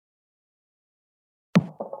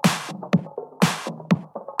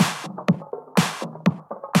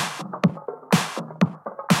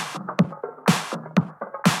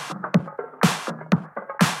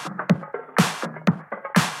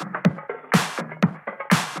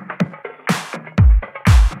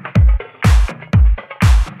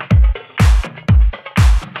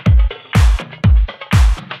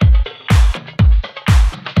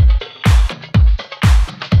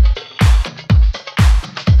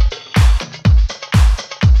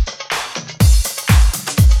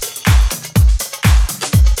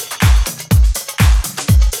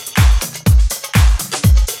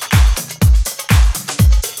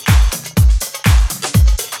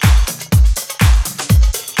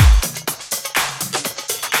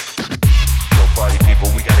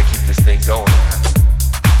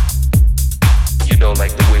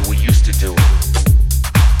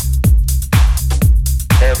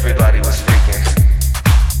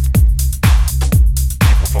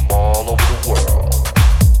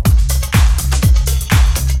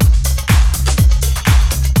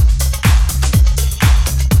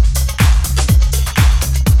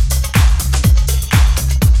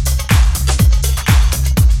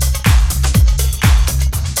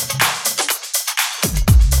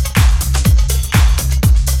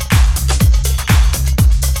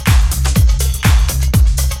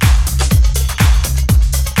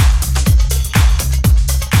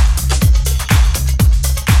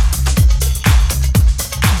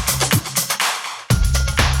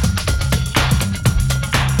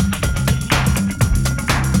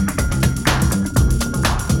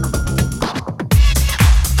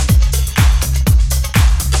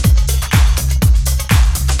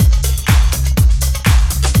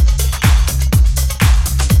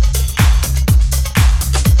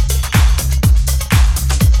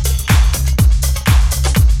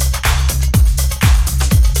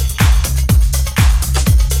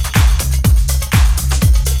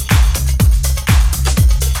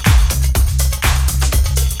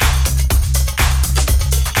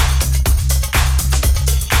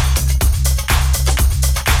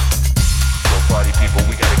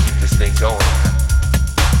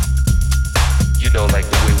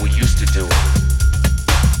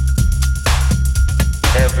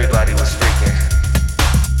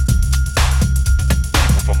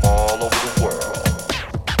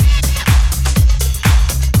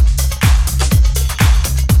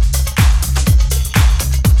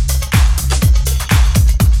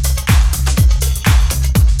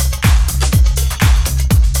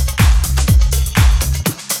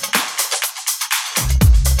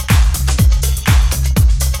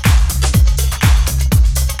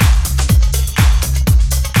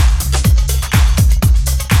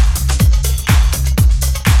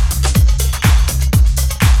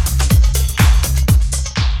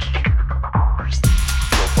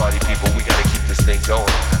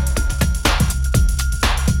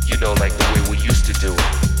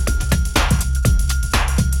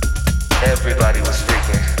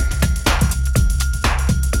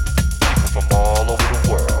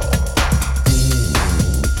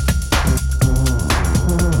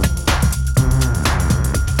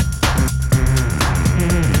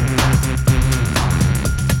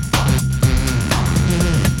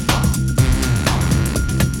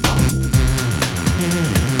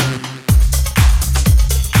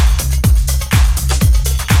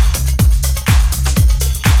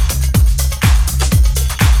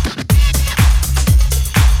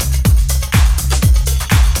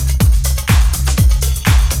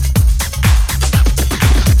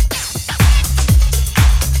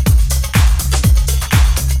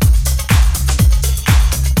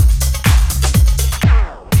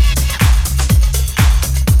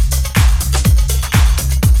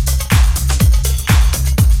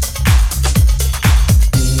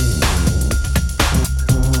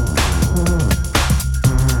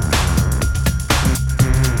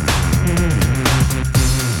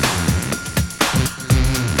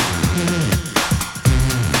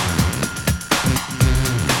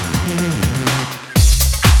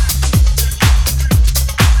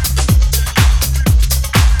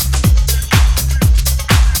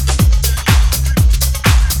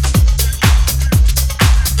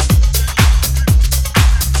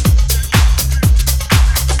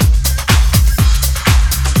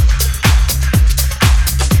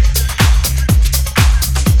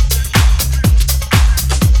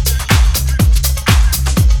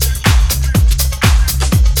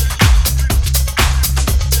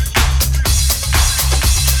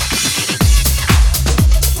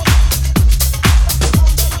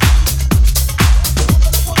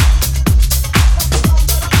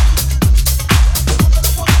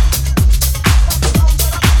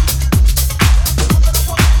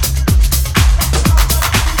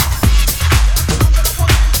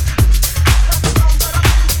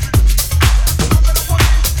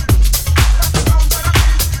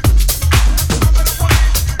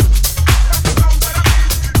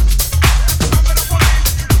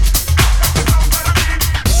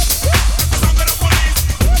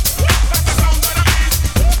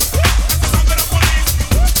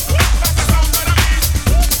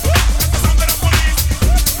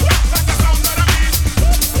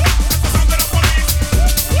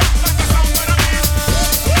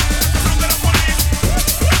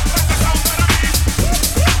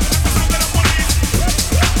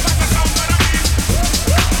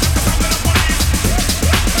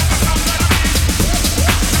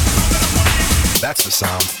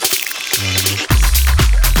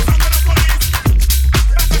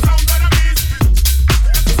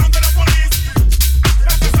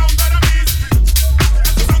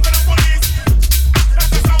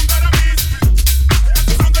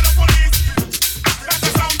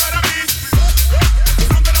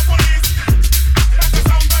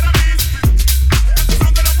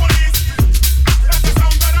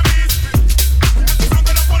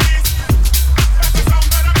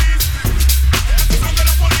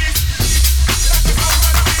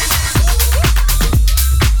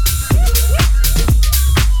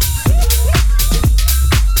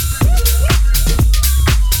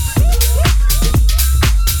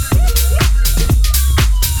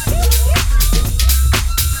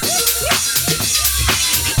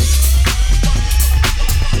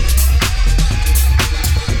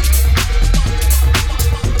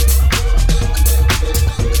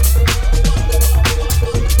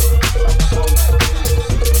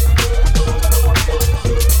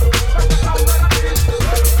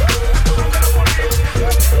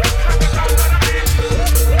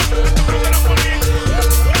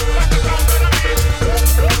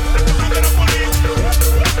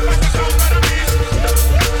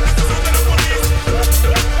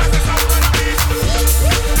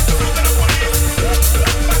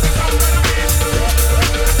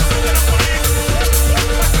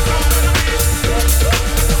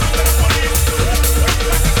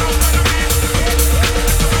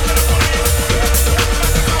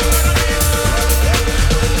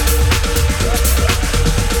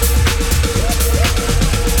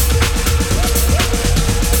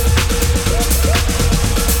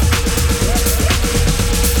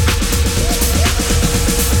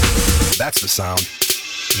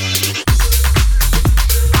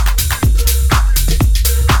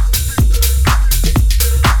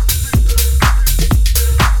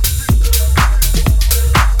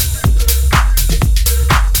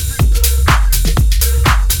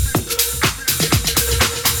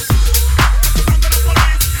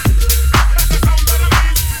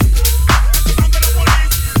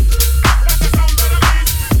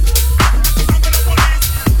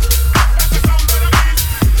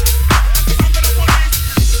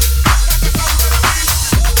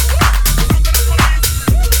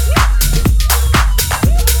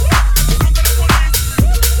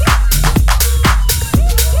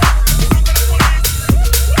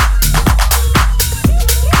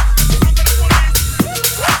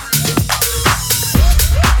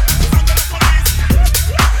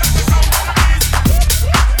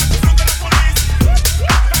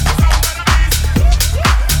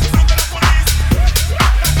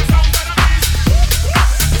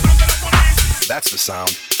sound.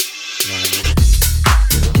 You know what I mean?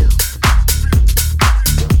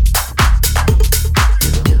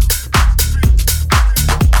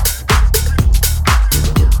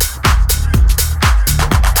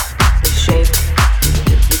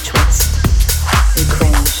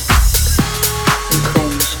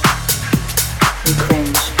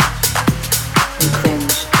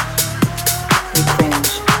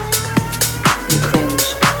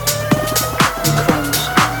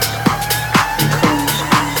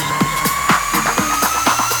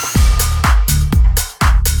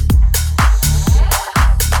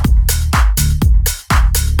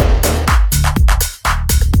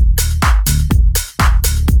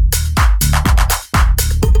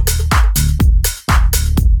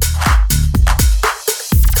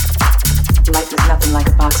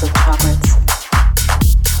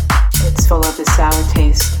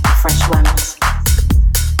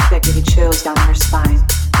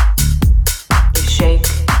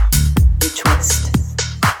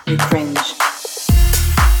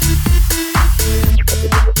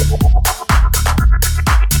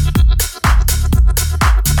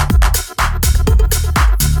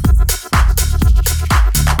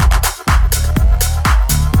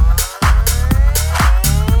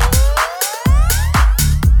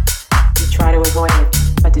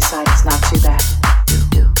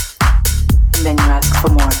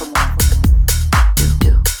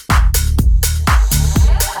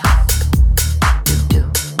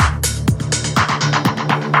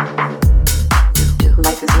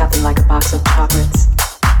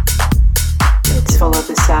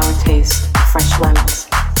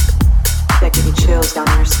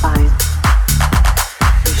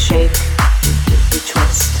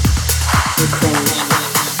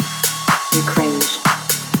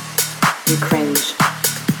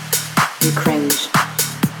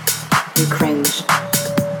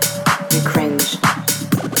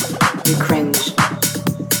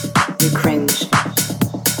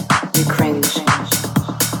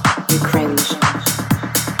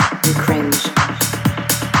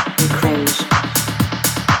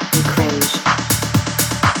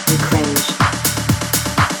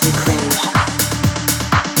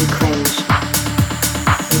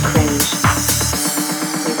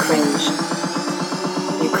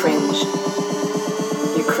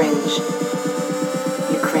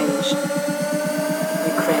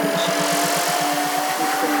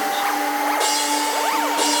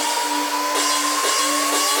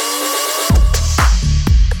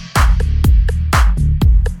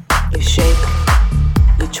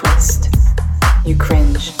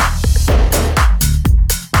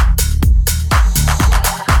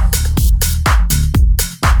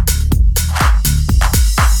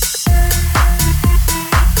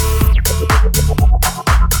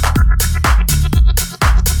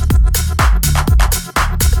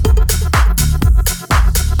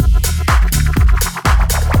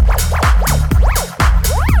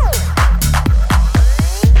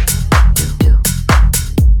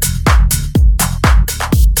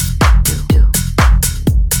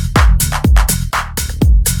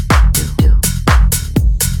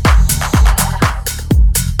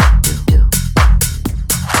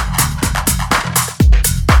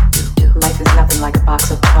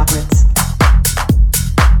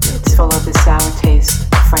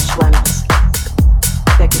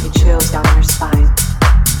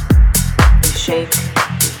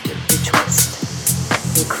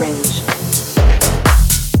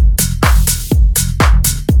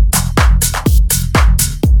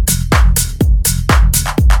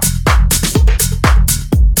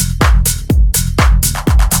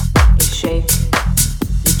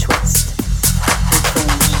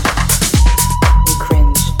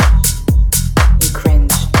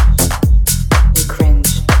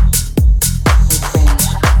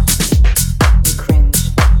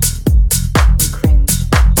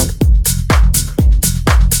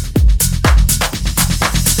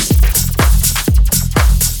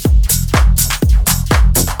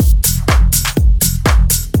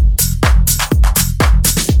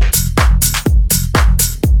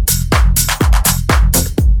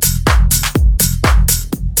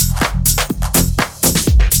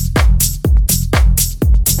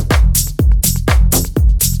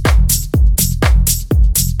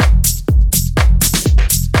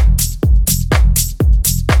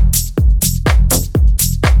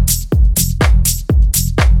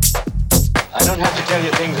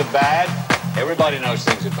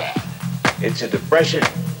 It's a depression.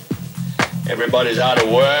 Everybody's out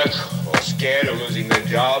of work or scared of losing their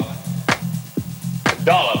job. A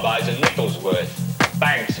dollar buys a nickel's worth.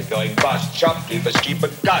 Banks are going bust. Shopkeepers keep a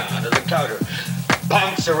gun under the counter.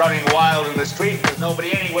 Punks are running wild in the street because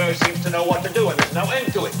nobody anywhere seems to know what to do, and there's no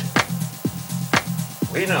end to it.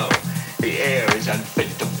 We know the air is unfit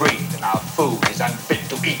to breathe and our food is unfit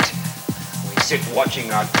to eat. We sit watching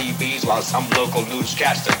our TVs while some local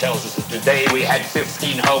newscaster tells us that today we had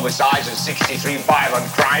 15 homicides and 63 violent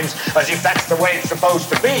crimes, as if that's the way it's supposed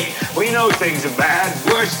to be. We know things are bad,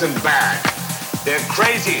 worse than bad. They're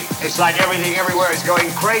crazy. It's like everything everywhere is going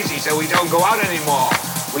crazy, so we don't go out anymore.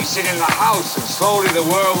 We sit in the house, and slowly the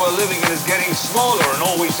world we're living in is getting smaller, and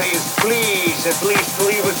all we say is, please, at least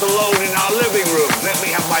leave us alone in our living room. Let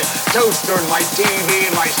me have my toaster and my TV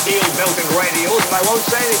and my steel-built-in radios, and I won't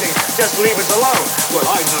say anything. Just leave us alone. Well,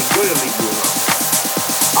 I'm not going to leave you alone.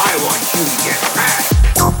 I want you to get mad.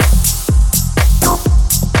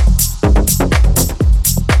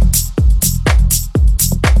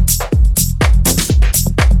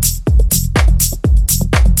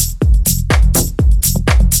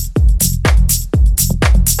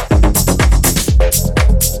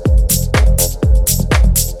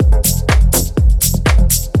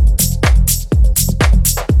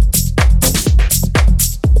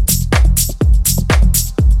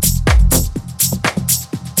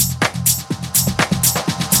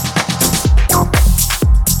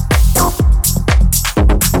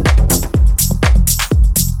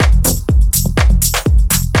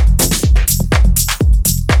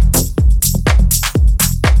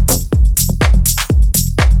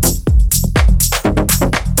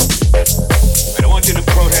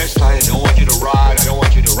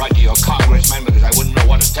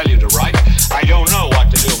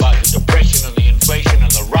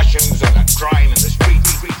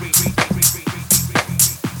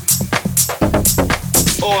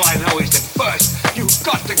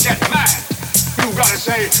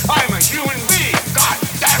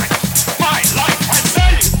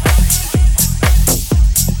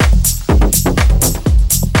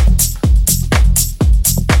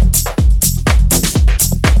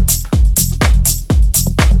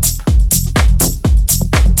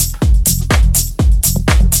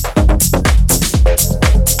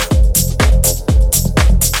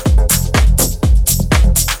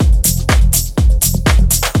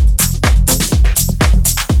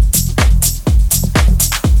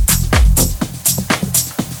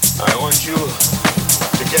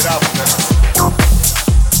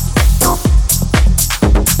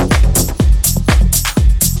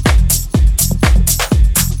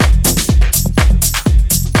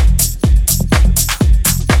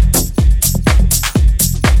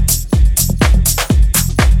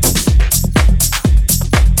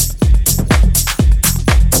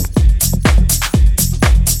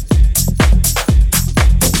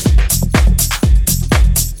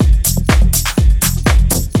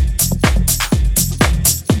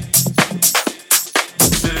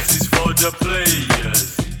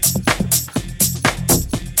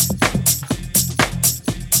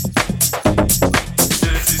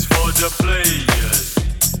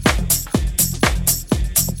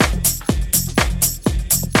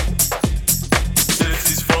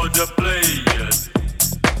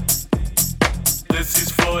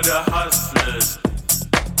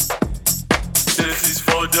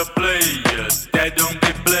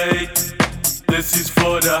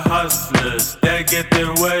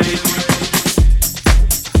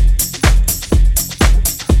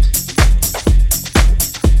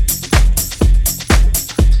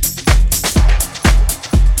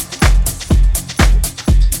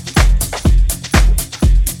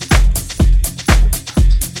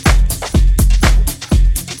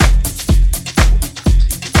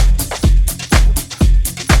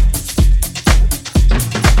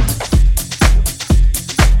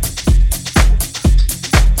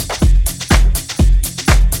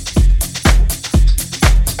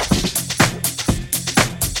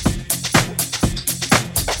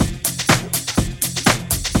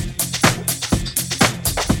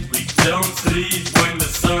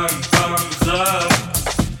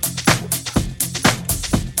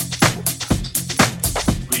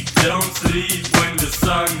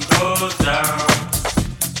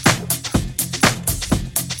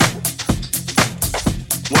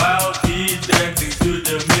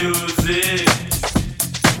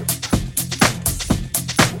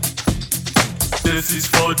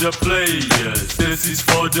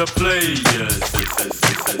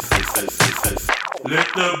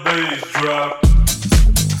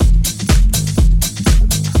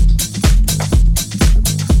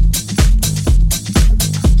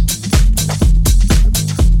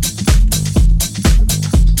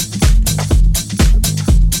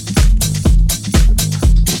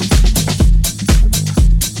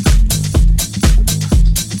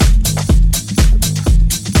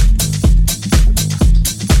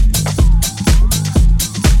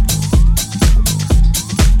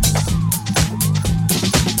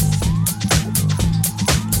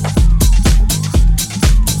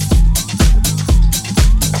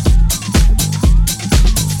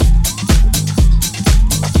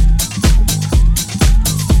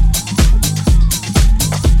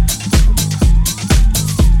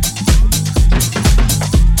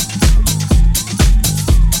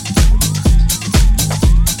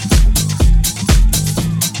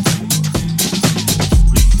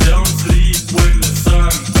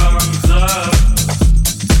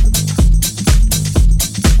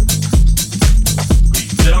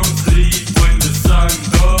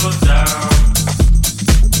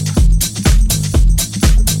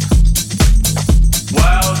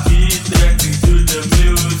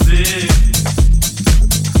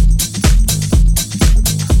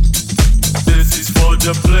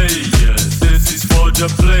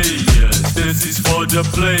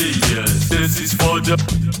 players. This is for the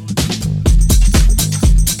players.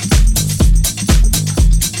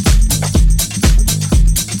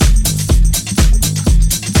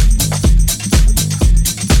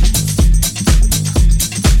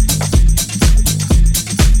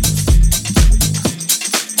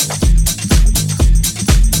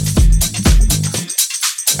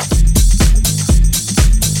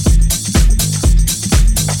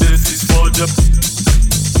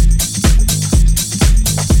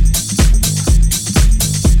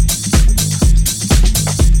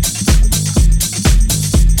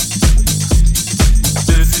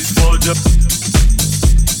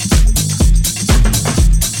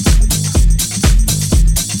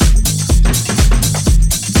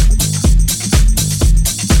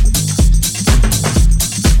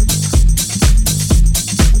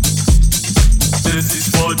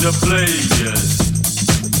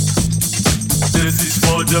 This is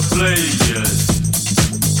for the players.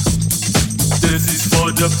 This is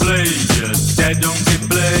for the players that don't get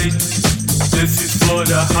played. This is for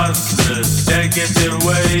the hustlers that get their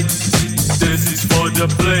way. This is for the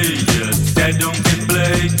players that don't get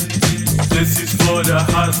played. This is for the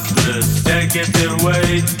hustlers that get their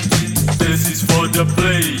way. This is for the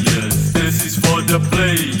players. This is for the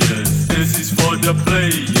players. This is for the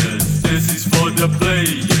players. This is for the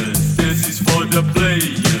players. This is for the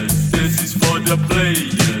players. This is for the players.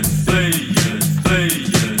 Players,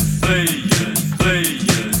 players, players, players, players,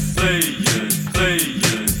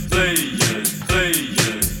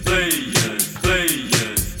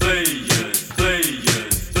 players, players, players,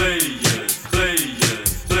 players, players,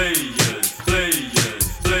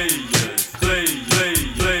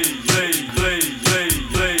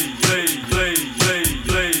 players, players,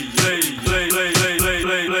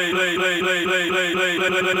 players,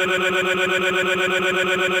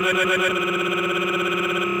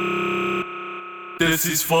 This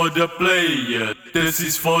is for the player. This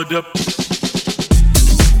is for the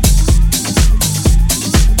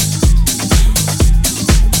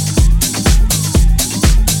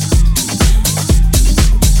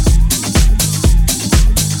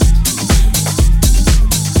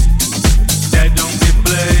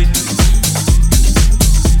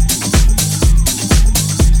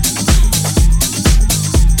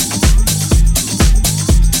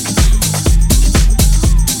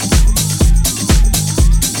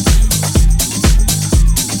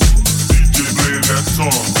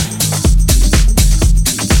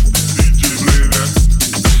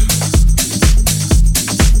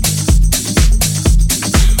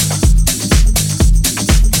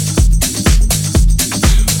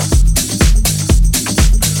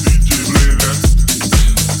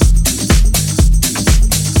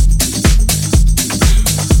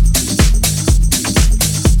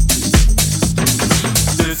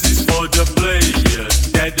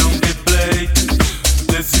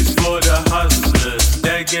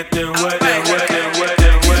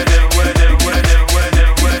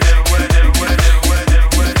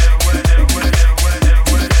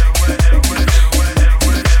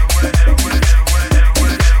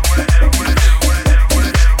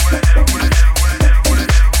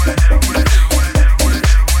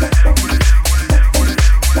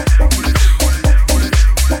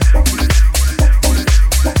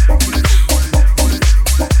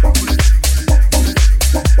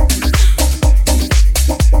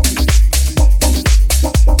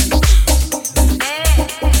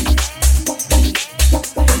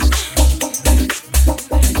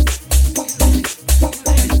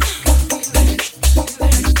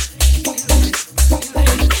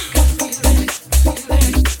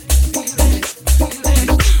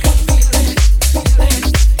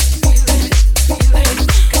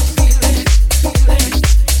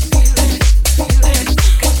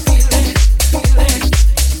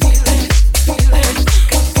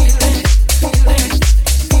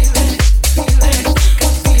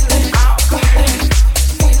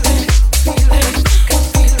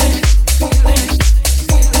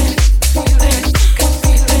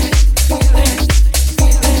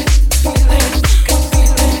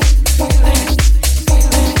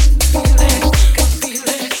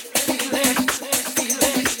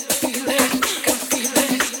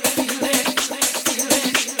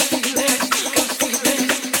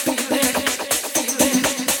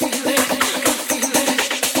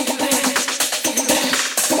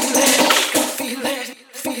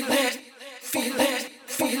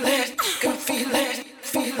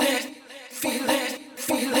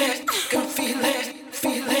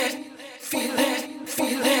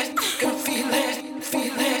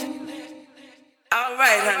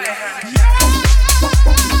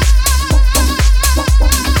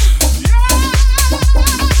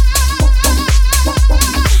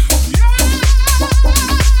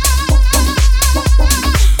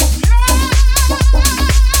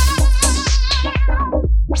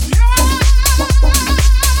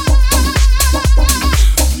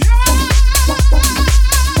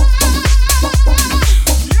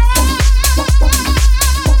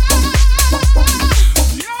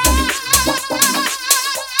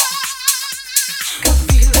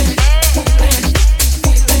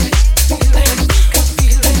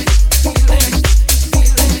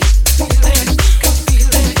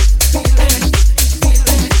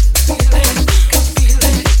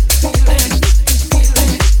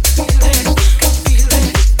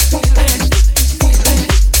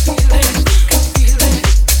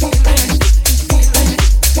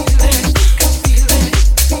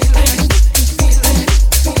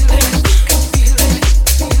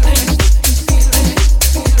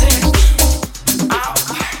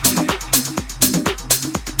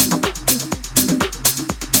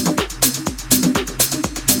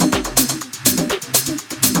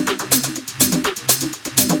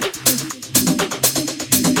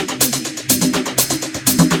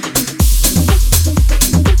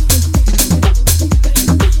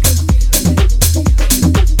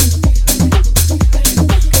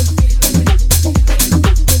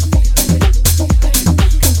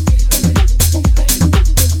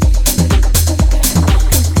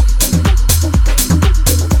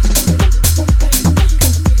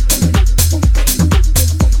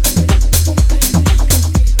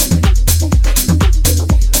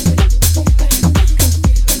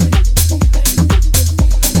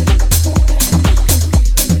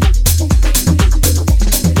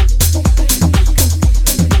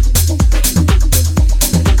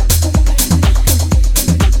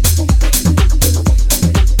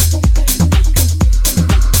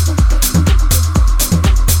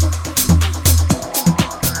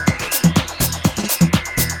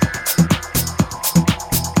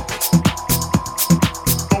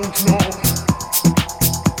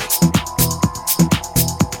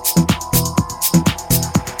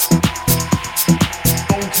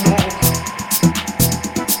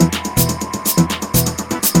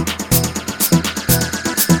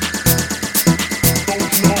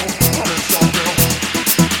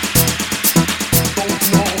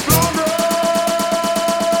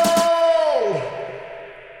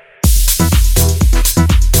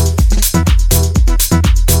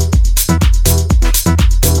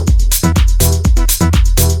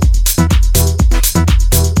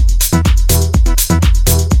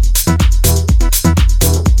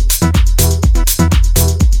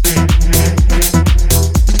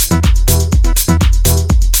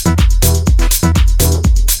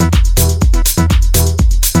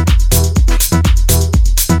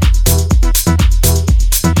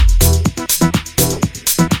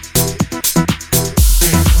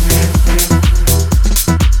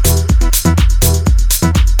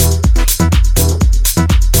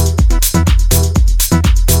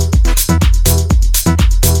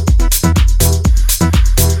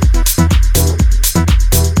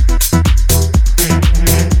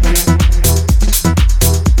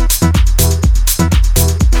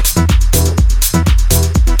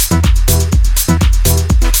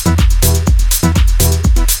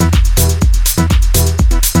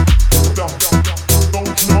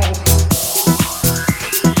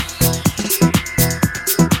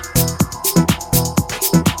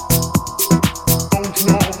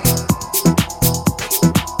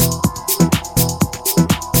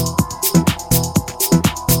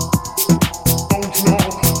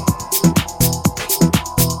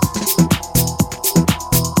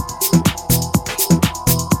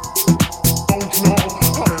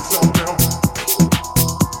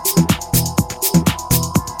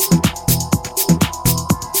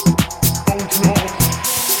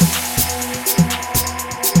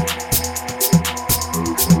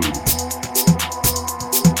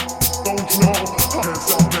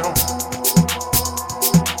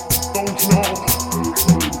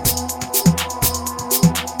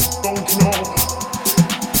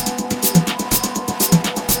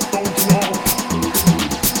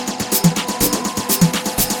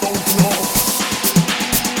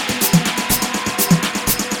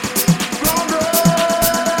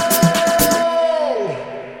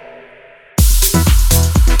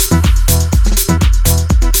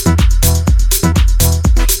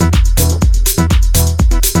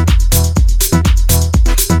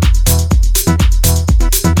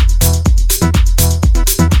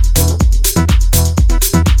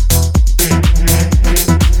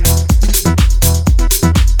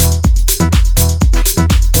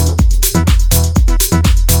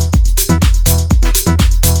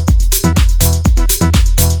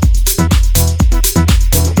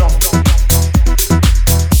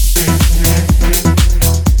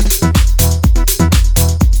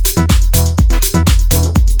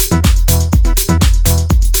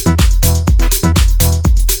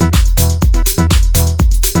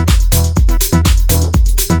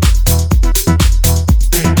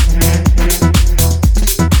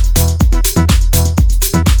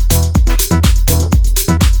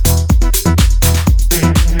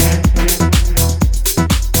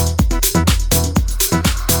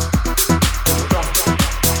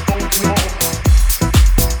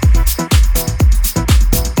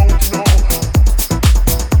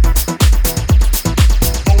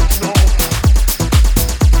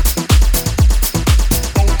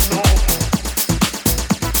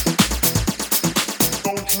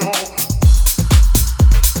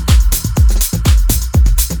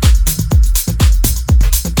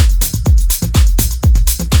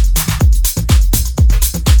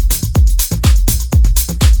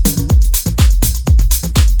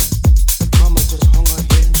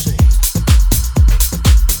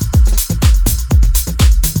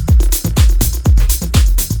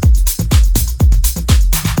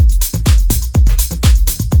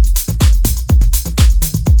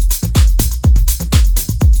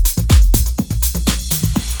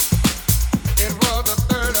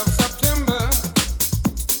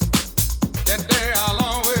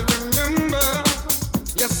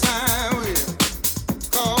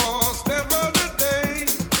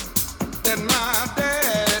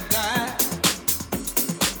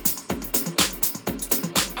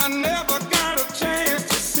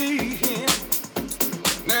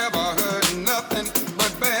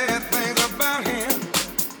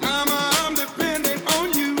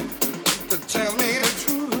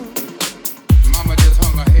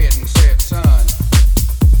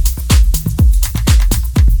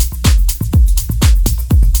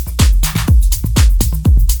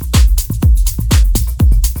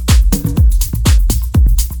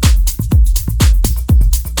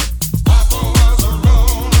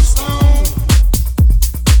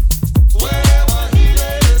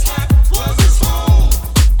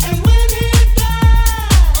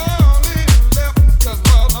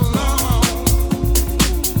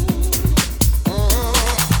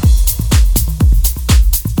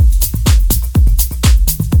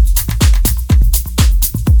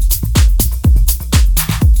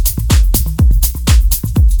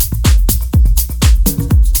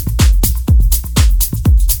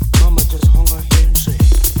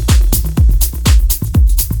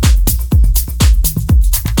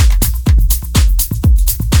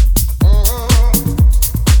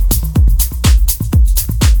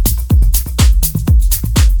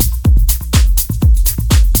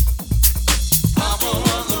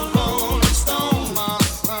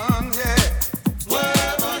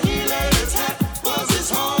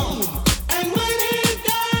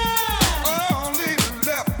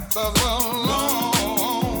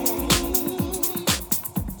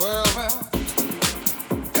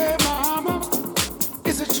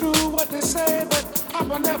what they say, but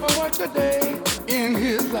Papa never worked a day in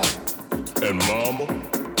his life. And Mama,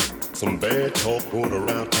 some bad talk going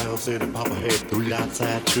around town said that Papa had 3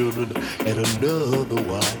 outside children and another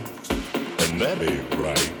wife. And that ain't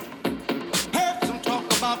right. Heard some talk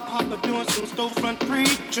about Papa doing some storefront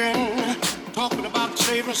preaching, talking about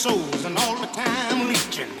saving souls and all the time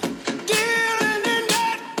leeching. Dealing in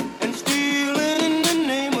that and stealing in the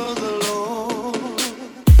name of the Lord.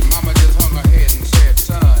 Mama just hung her head and said,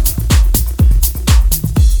 son,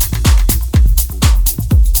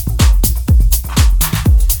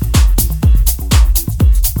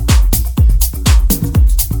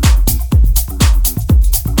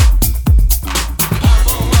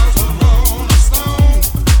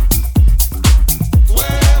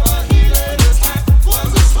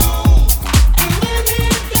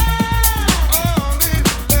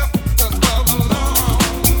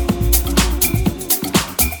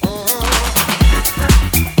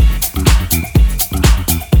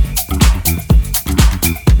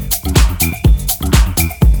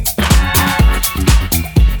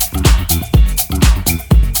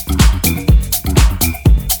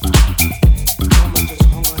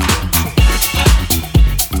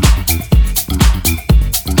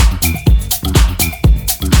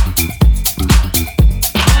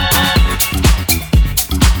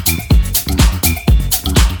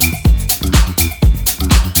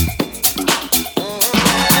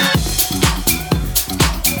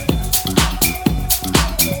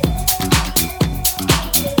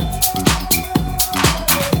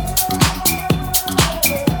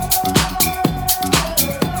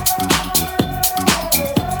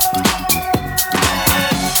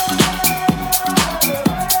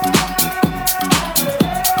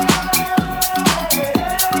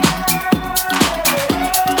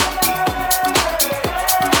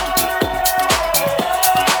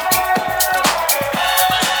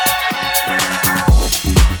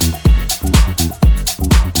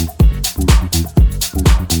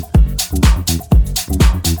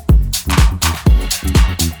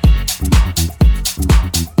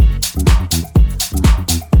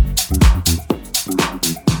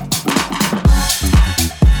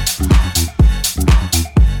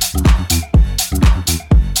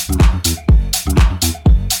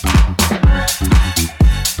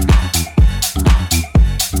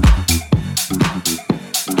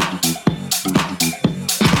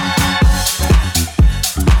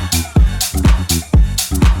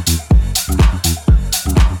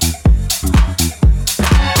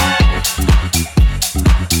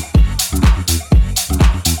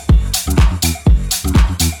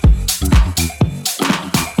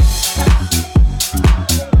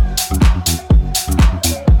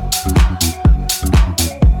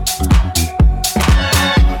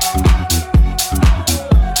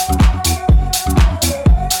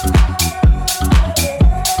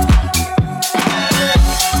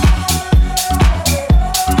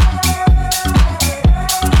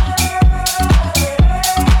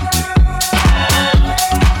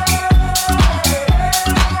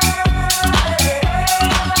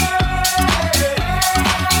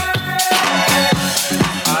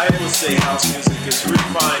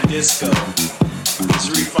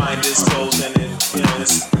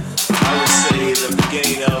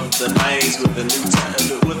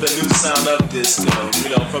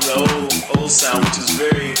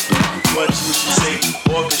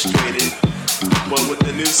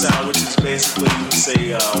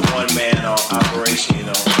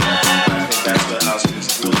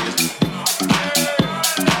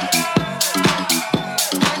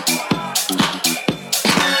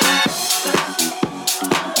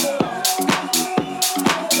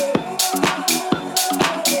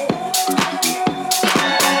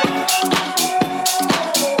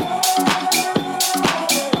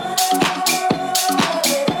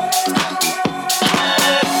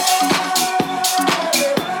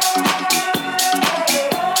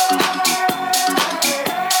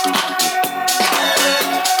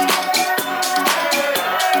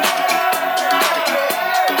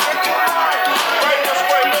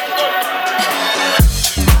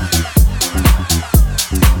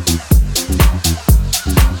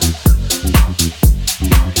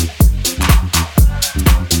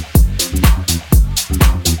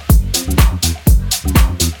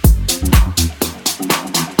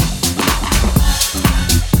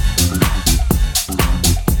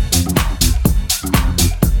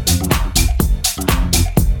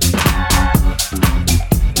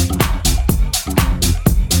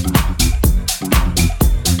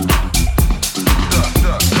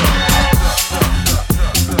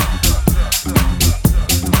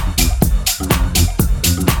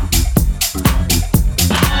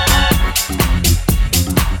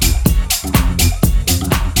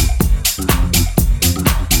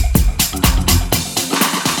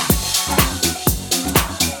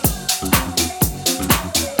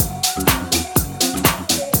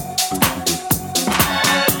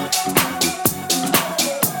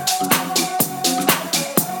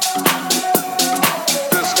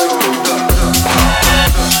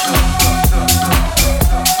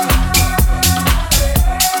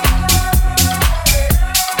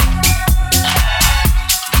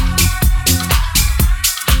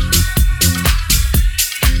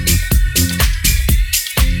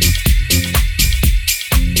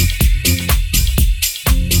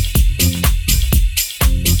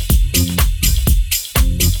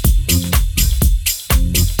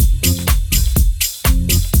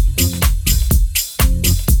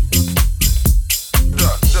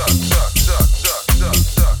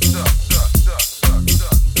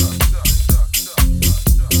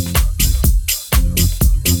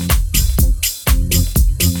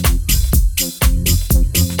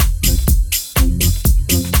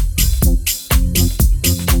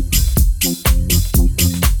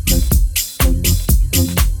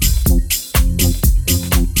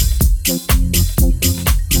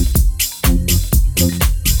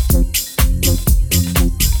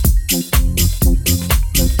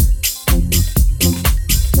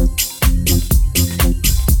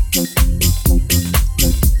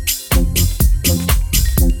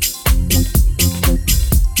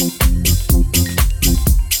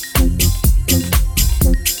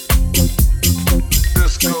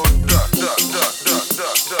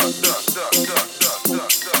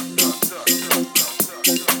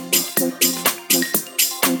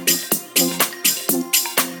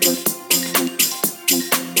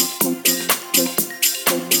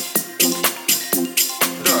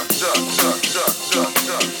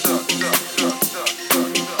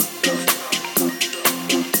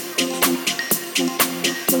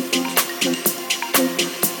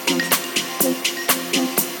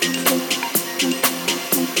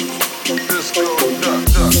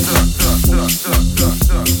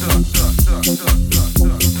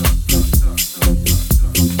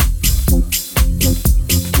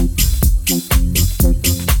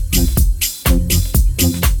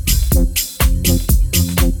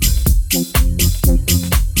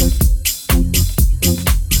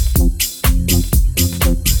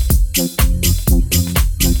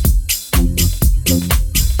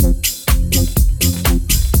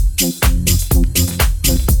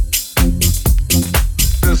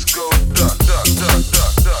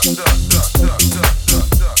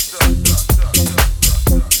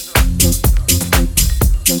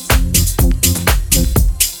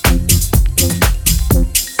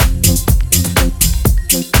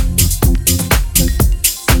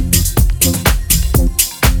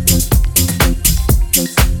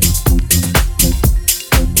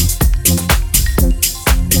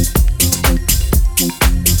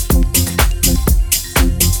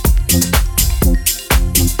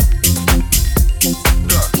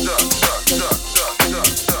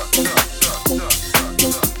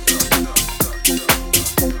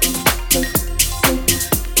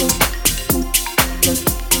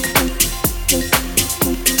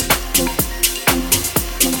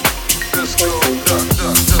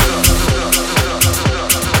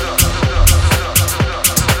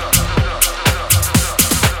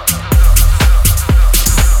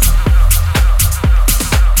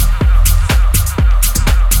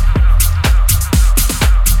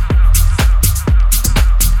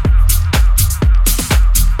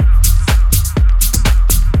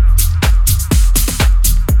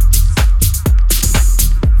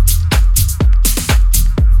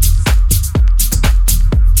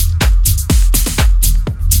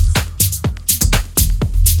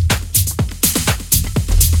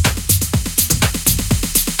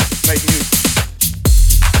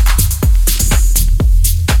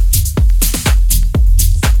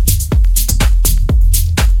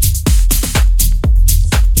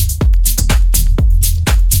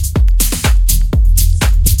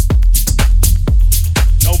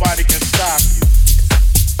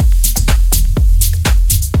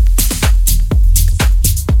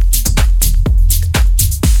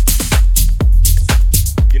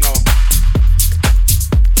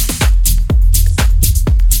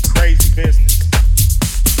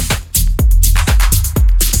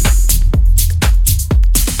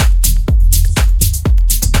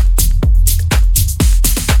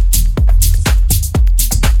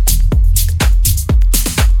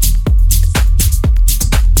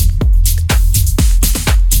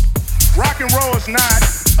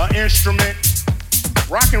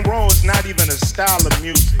 style of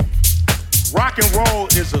music. Rock and roll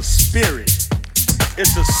is a spirit.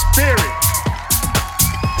 It's a spirit.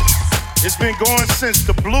 It's been going since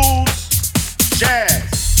the blues, jazz,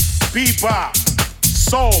 bebop,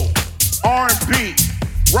 soul, R&B,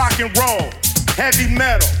 rock and roll, heavy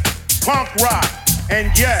metal, punk rock,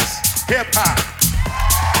 and yes, hip hop.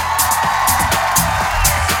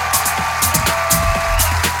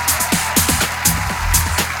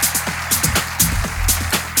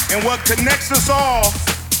 And what connects us all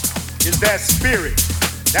is that spirit.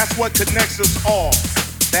 That's what connects us all,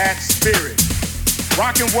 that spirit.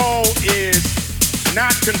 Rock and roll is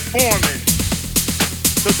not conforming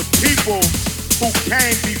to the people who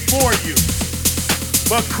came before you,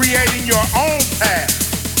 but creating your own path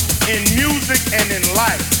in music and in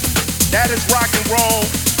life. That is rock and roll,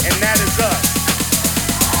 and that is us.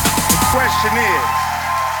 The question is,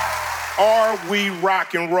 are we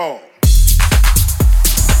rock and roll?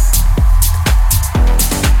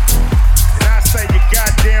 Say you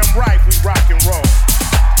goddamn right, we rock and roll.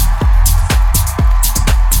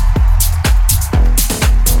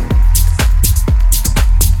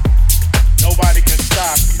 Nobody can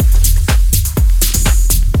stop you.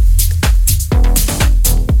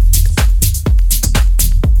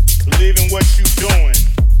 Believe in what you're doing.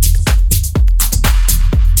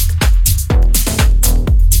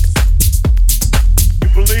 You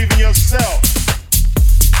believe in yourself.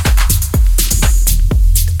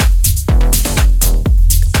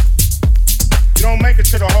 You don't make it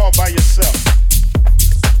to the hall by yourself.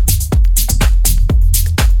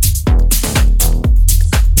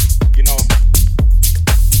 You know,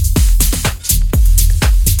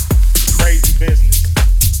 crazy business.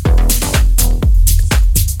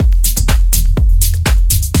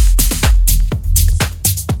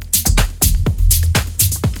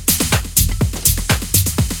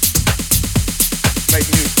 Make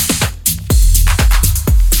music.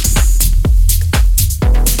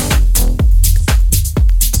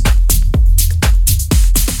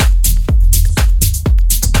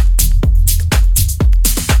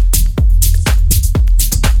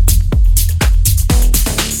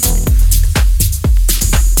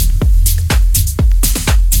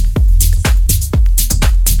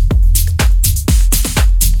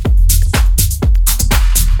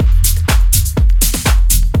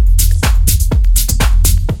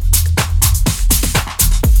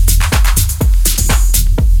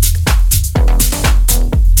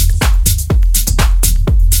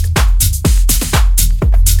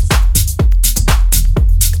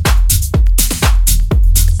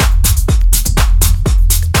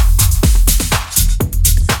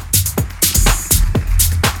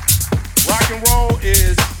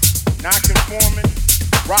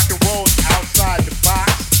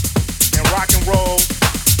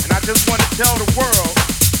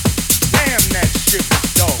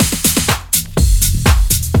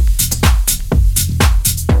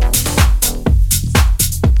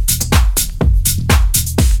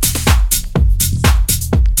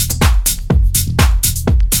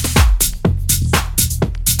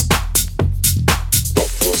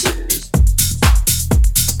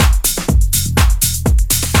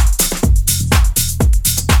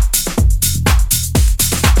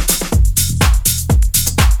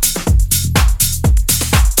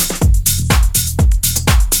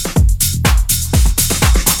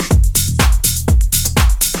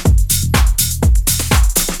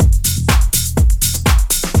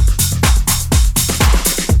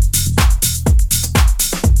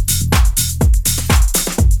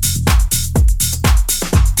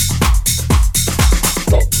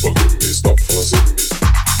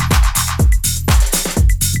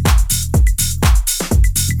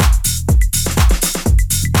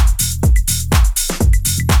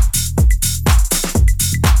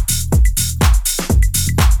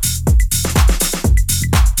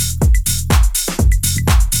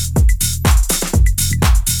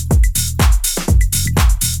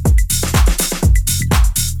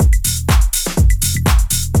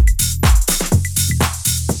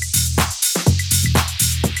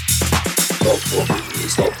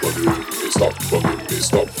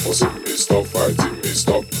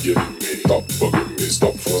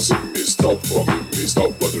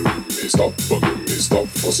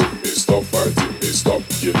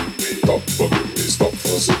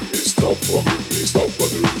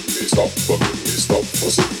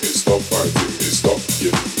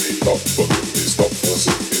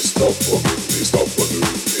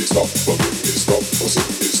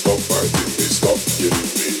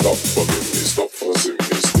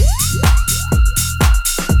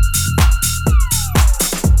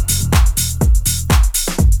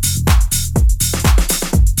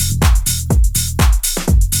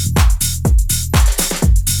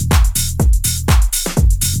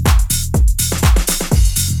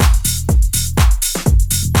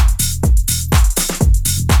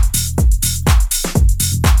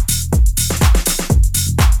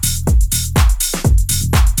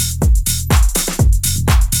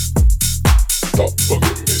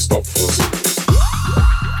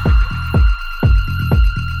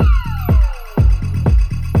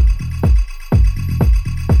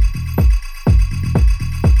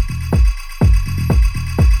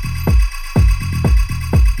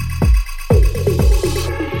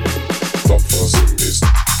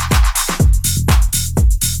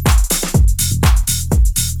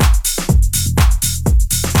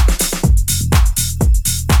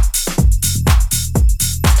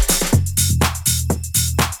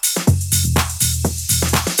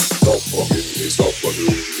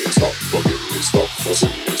 bothering me, stop bugging me, stop fussing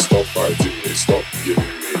me, stop fighting me, stop giving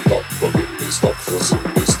me, stop bugging me, stop fussing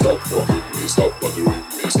me, stop bugging me, stop bothering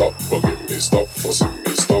me, stop bugging me, stop fussing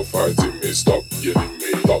me, stop fighting me, stop giving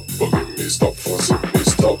me, stop bugging me, stop fussing me,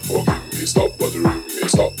 stop bugging me, stop bothering me,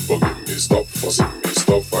 stop bugging me, stop fussing me,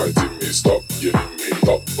 stop fighting me, stop giving me,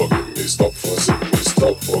 stop bugging me, stop fussing me,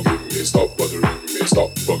 stop bugging me, stop bothering me, stop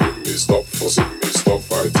bugging me, stop fussing me, stop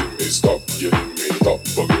fighting me, stop giving me, stop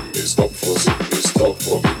bugging me, stop fussing me, stop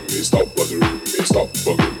bugging me, stop bothering me, stop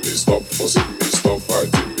bugging me, stop fussing me, stop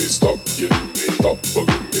fighting me, stop giving me, stop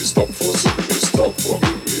bugging me, stop fussing me, stop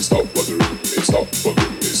bugging me, stop bothering me, stop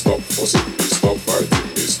bugging me, stop fussing me, stop fighting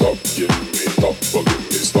me, stop giving me, stop bugging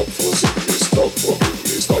me, stop fussing me, stop bugging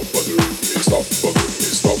me, stop bothering me, stop bugging me,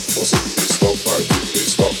 stop fussing me, stop fighting me,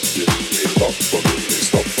 stop giving me, stop bugging me,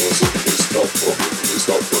 stop fussing me, stop bugging me,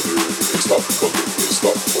 stop bothering me, stop bugging me,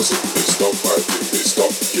 stop fussing me, stop fighting me,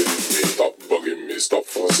 stop giving me, stop bugging me, stop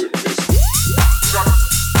fussing me.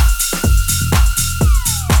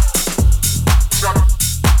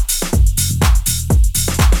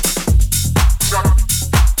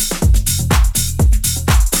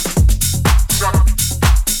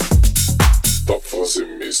 Stop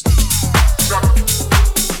fussing me.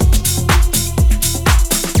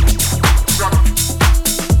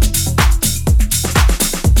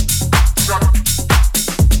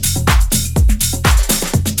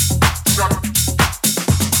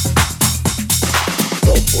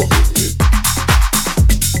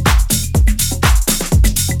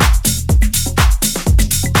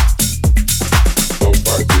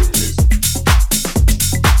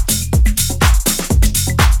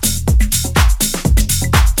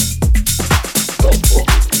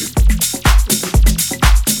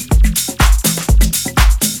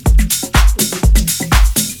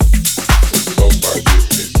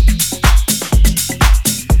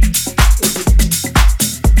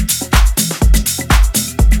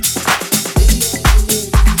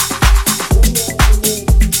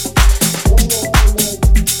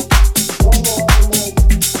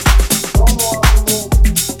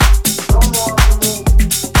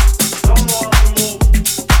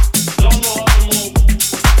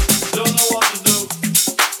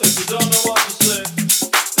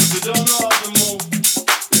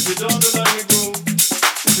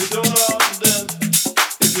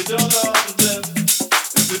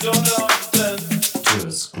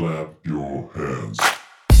 Just clap your hands.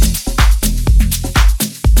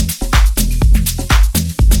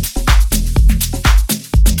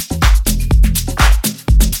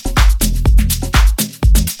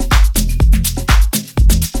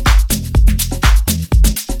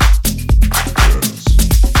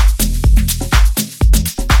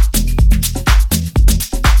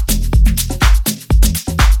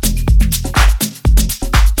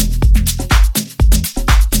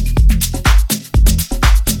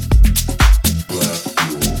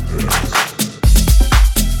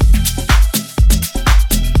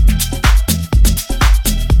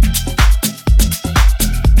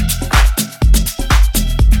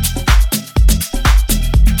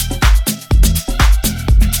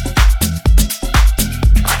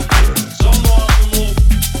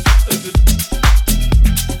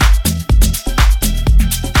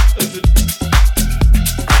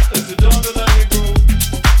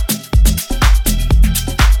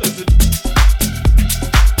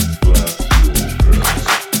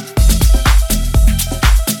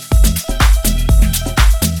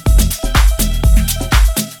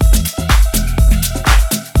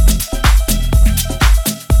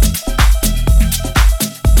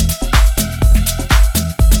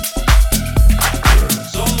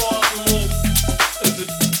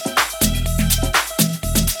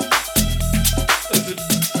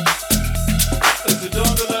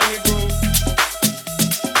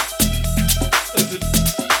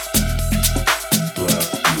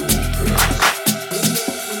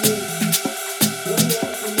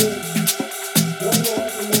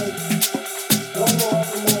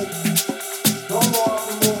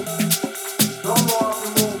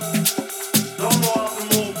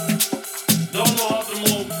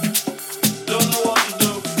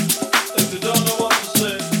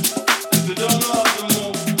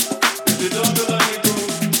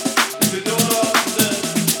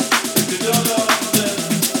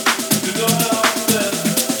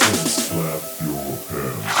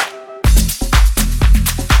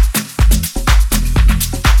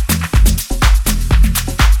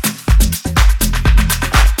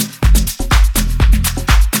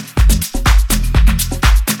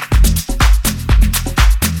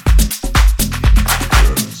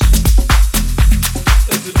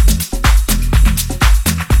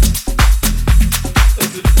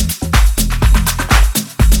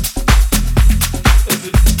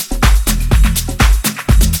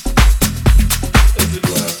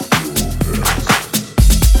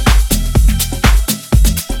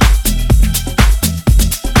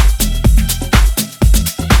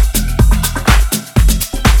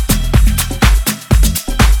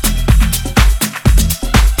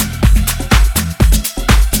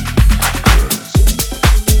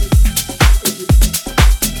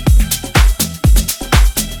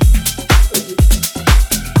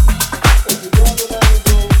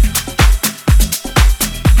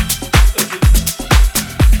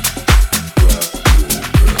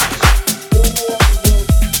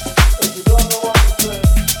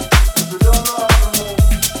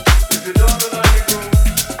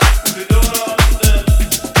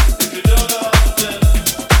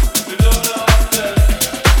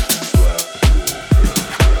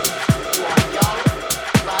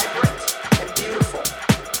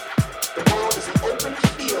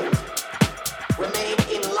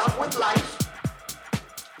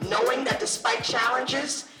 knowing that despite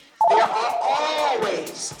challenges, there are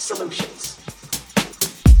always solutions.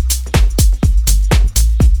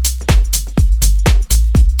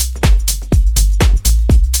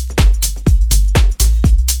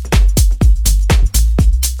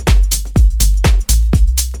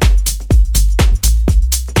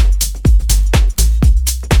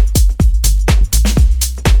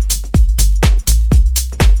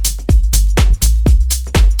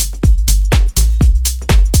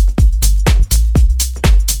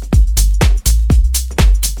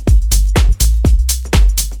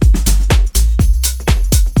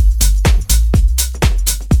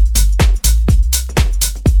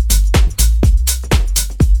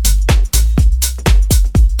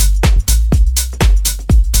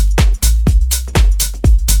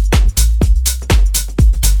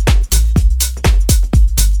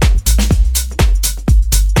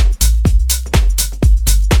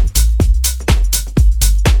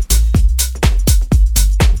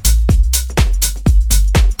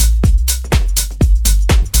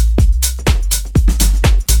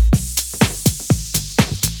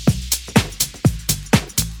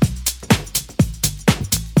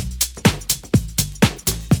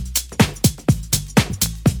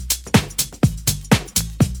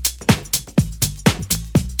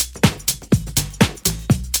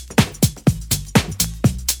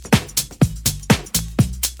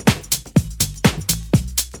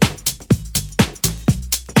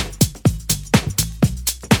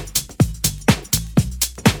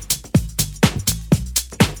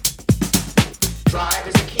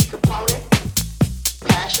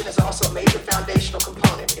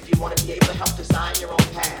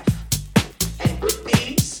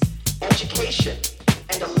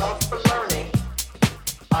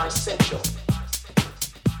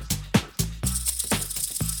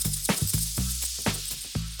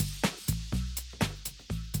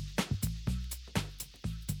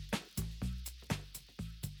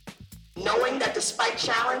 Knowing that despite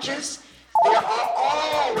challenges, there are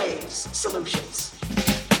always solutions.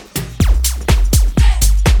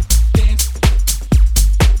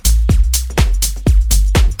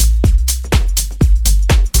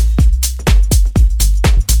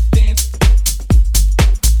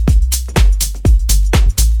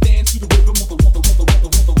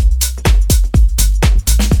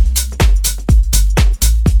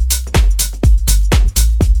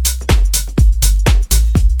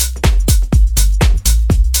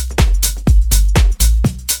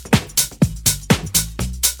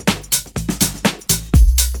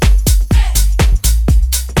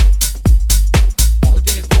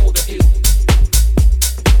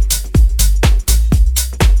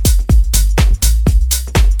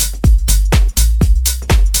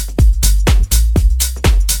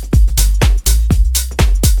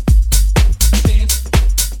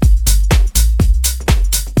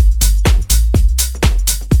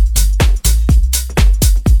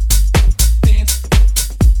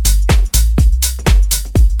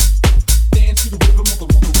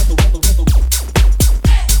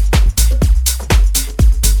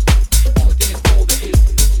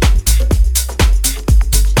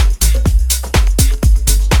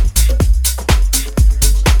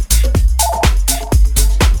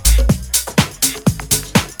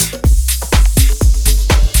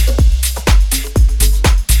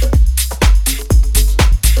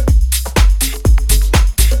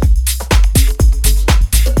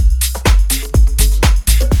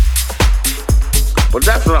 But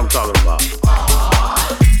that's what I'm talking about.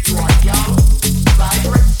 You are young,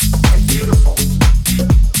 vibrant, and beautiful.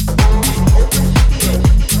 Born with an open field.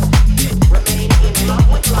 Remain in love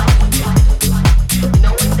with life.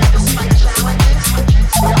 Knowing that despite challenges,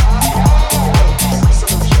 there are always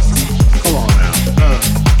solutions. Come on now.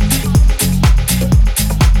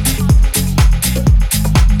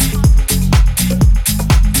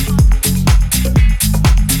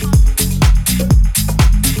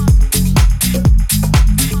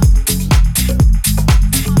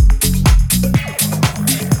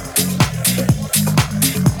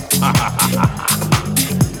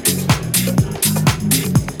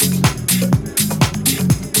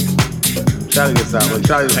 Charlie gets out, but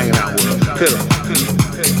Charlie's hanging out with us. Pillow.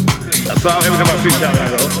 That's all. Every time I see Charlie, I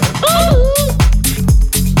go,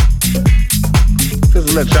 just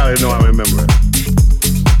to let Charlie know I remember it.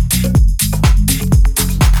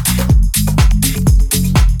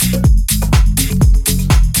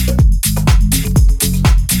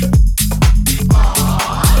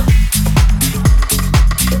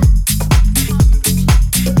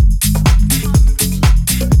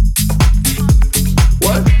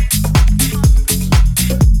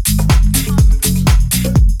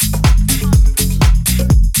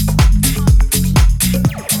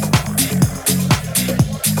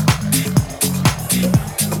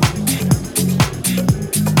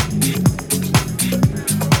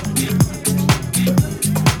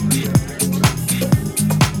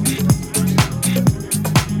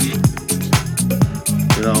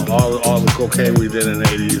 all the cocaine we did in the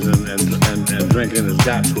 80s and drinking has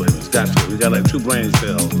got to it. It's got to it. We got like 2 brain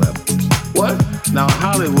cells left. What? Now,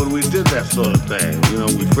 Hollywood, we did that sort of thing. You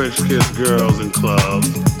know, we French kissed girls in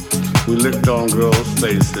clubs. We licked on girls'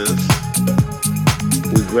 faces.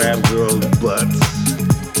 We grabbed girls' butts.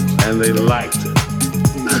 And they liked it.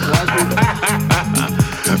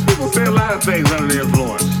 People say a lot of things under the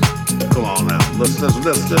influence. Come on now. Let's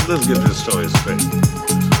get this story straight.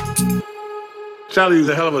 Charlie's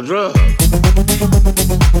a hell of a drug.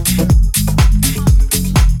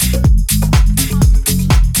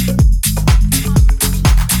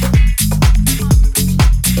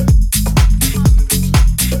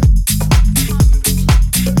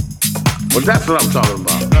 Well, that's what I'm talking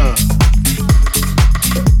about.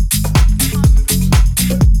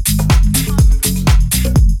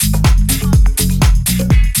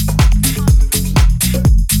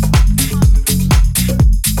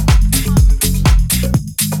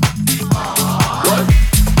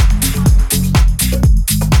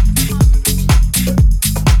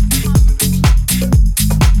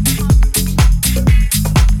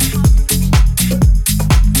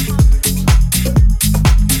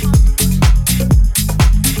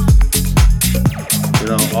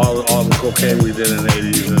 We did in the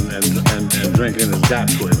 80s and drinking has got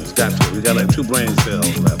to it. It's got to it. We got like 2 brain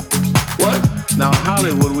cells left. What? Now,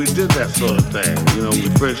 Hollywood, we did that sort of thing. You know, we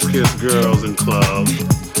French kissed girls in clubs.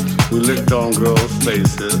 We licked on girls'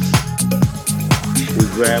 faces. We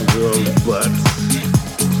grabbed girls' butts.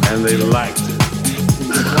 And they liked it.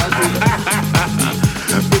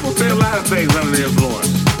 People say a lot of things under the influence.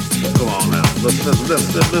 Come on now. Let's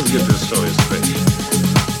get this story straight.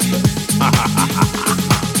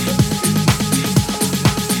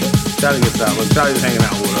 Charlie gets out, but Charlie's hanging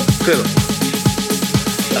out with us. Fiddle.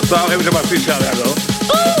 That's all. Every time I see Charlie, I go, ooh.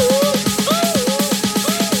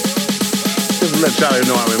 Just to let Charlie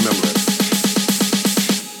know I remember it.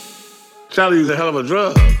 Charlie's a hell of a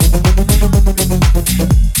drug.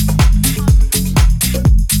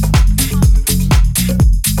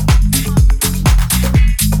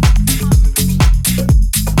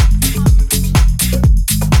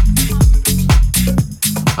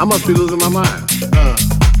 I must be losing my mind.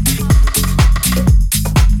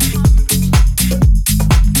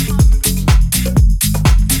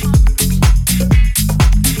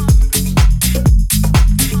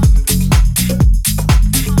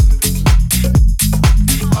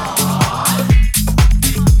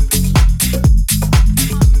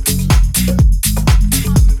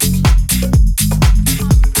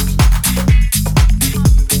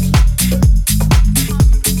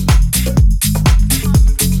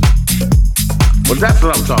 That's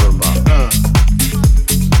what I'm talking about.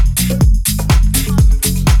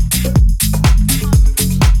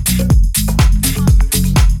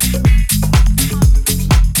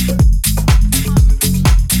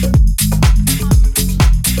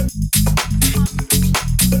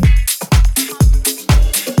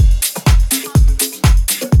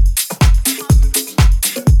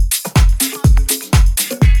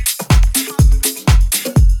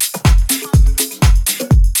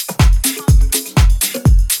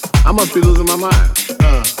 I must be losing my mind.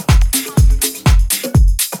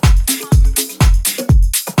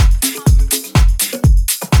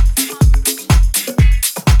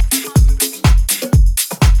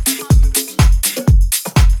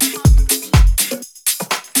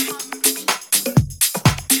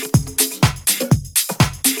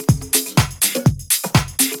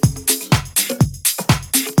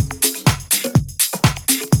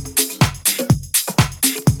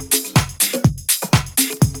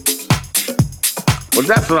 Well,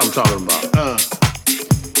 that's what I'm talking about.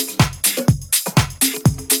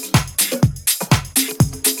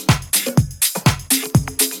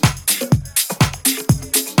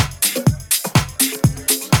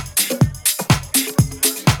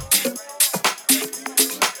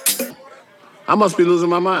 I must be losing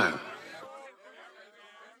my mind.